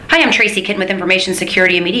Hi, I'm Tracy Kitten with Information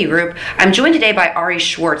Security and Media Group. I'm joined today by Ari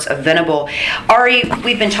Schwartz of Venable. Ari,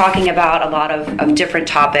 we've been talking about a lot of different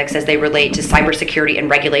topics as they relate to cybersecurity and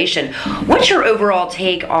regulation. What's your overall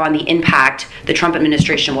take on the impact the Trump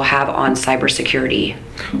administration will have on cybersecurity?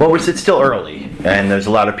 Well, it's still early, and there's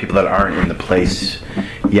a lot of people that aren't in the place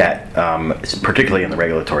yet, particularly in the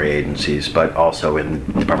regulatory agencies, but also in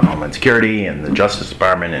the Department of Homeland Security and the Justice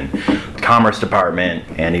Department and the Commerce Department,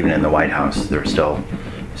 and even in the White House. There's still,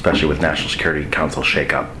 especially with National Security Council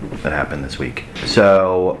shakeup that happened this week.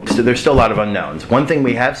 So there's still a lot of unknowns. One thing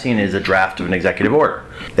we have seen is a draft of an executive order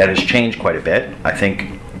that has changed quite a bit. I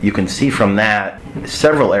think you can see from that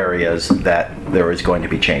several areas that there is going to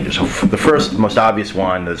be changes. So the first, most obvious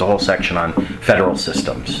one, there's a whole section on federal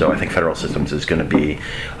systems. So I think federal systems is going to be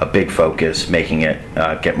a big focus, making it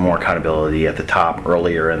get more accountability at the top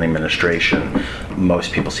earlier in the administration.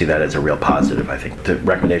 Most people see that as a real positive. I think the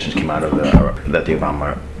recommendations came out of that the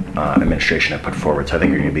Obama administration had put forward. So I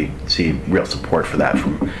think you're going to see real support for that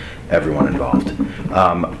from everyone involved.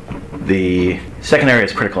 The second area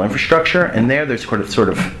is critical infrastructure, and there's sort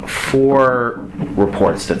of four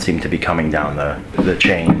reports that seem to be coming down the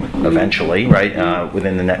chain eventually, right,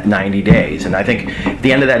 within the 90 days. And I think at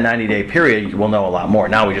the end of that 90-day period, we'll know a lot more.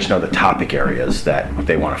 Now we just know the topic areas that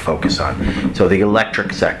they want to focus on. So the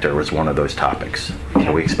electric sector was one of those topics.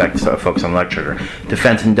 So we expect to focus on electric.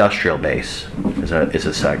 Defense industrial base is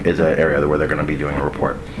an area where they're going to be doing a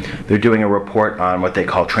report. They're doing a report on what they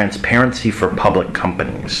call transparency for public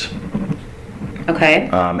companies. Okay.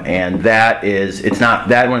 And that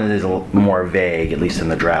one is a little more vague, at least in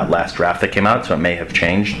the last draft that came out, so it may have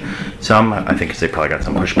changed some, I think, because they probably got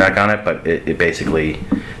some pushback on it, but it basically,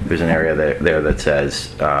 there's an area there that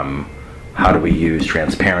says, how do we use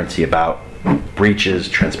transparency about breaches,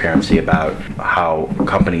 transparency about how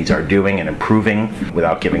companies are doing and improving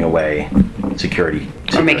without giving away security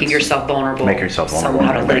secrets. Or making yourself vulnerable.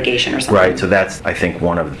 Somehow to litigation or something. Right, so that's, I think,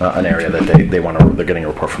 one of an area that they're getting a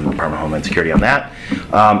report from the Department of Homeland Security on that.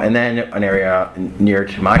 And then an area near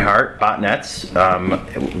to my heart, botnets.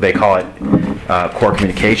 They call it core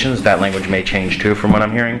communications. That language may change too from what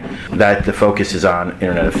I'm hearing. That the focus is on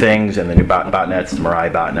Internet of Things and the new botnets, the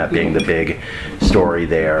Mirai botnet being the big story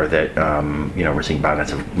there, that we're seeing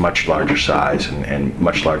botnets of much larger size and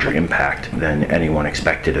much larger impact than anyone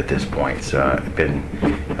expected at this point. It's been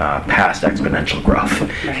past exponential growth,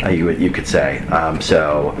 right. You could say.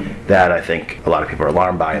 So that, I think, a lot of people are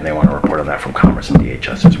alarmed by, and they want to report on that from Commerce and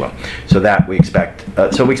DHS as well. So that we expect.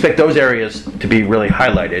 So we expect those areas to be really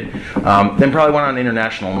highlighted. Then probably one on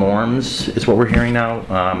international norms is what we're hearing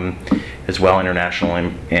now, as well,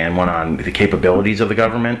 international, and one on the capabilities of the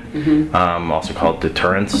government, also called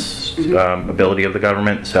deterrence ability of the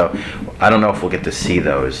government. So I don't know if we'll get to see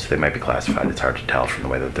those. They might be classified. It's hard to tell from the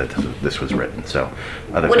way that this was written. So,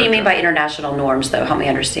 what do you mean by international norms, though? Help me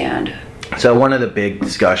understand. So one of the big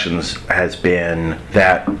discussions has been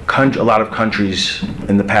that a lot of countries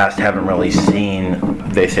in the past haven't really seen,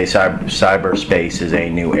 they say cyberspace is a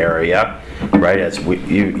new area, right?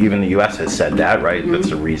 Even the U.S. has said that, right? That's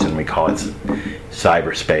the reason we call it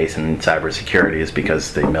cyberspace, and cybersecurity is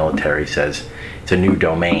because the military says it's a new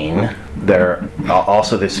domain. There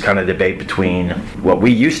also this kind of debate between what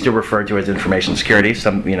we used to refer to as information security. We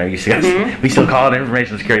still call it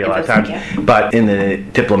information security a lot of times, but in the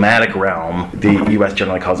diplomatic realm, the U.S.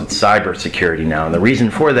 generally calls it cybersecurity now. And the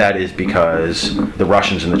reason for that is because the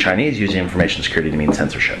Russians and the Chinese use information security to mean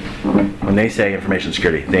censorship. When they say information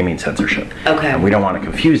security, they mean censorship. Okay. And we don't want to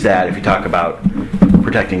confuse that. If you talk about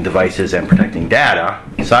protecting devices and protecting data,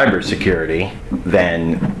 cybersecurity,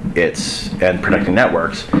 then and protecting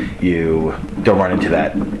networks, you don't run into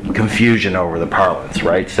that confusion over the parlance,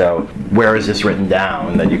 right? So where is this written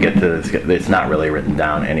down that you get to, it's not really written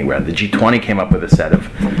down anywhere. The G20 came up with a set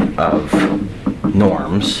of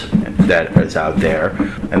norms that is out there,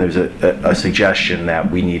 and there's a suggestion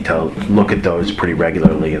that we need to look at those pretty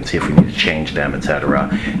regularly and see if we need to change them, etc.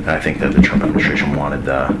 And I think that the Trump administration wanted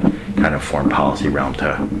the kind of foreign policy realm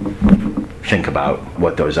to think about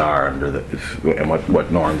what those are and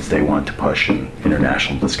what norms they want to push in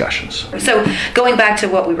international discussions. So going back to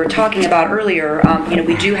what we were talking about earlier,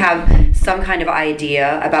 we do have some kind of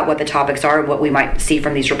idea about what the topics are and what we might see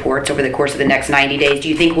from these reports over the course of the next 90 days. Do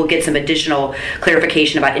you think we'll get some additional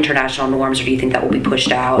clarification about international norms, or do you think that will be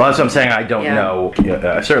pushed out? Well, that's what I'm saying. I don't know.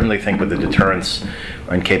 I certainly think with the deterrence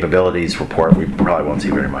and capabilities report, we probably won't see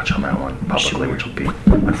very much on that one publicly, which will be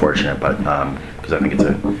unfortunate, but because I think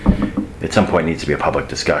at some point needs to be a public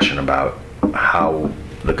discussion about how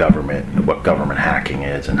what government hacking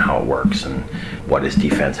is and how it works and what is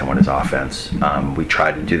defense and what is offense. We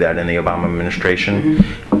tried to do that in the Obama administration.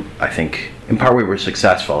 I think in part we were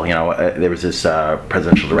successful. There was this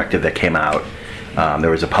presidential directive that came out.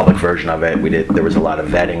 There was a public version of it. There was a lot of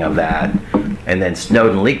vetting of that. And then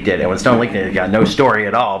Snowden leaked it, and when Snowden leaked it, it got no story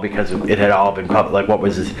at all because it had all been public. Like,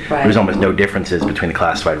 there was almost no differences between the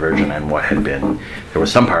classified version and what had been. There were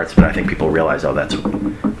some parts, but I think people realize, that's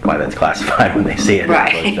why that's classified when they see it.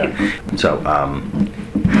 Right.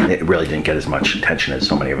 It really didn't get as much attention as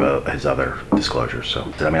so many of his other disclosures. So,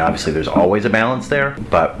 obviously there's always a balance there,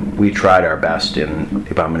 but we tried our best in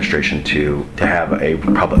the Obama administration to have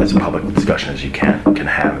as public discussion as you can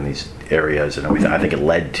have in these areas, and I think it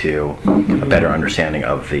led to a better understanding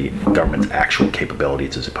of the government's actual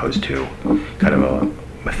capabilities as opposed to kind of a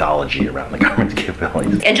mythology around the government's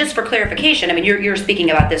capabilities. And just for clarification, you're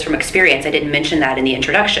speaking about this from experience. I didn't mention that in the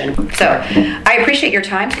introduction. So I appreciate your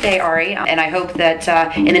time today, Ari, and I hope that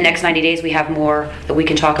in the next 90 days we have more that we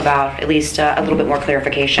can talk about, at least a little bit more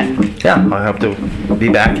clarification. Yeah, I hope to be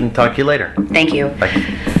back and talk to you later. Thank you. Bye.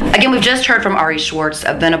 Again, we've just heard from Ari Schwartz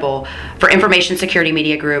of Venable. For Information Security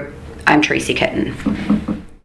Media Group, I'm Tracy Kitten.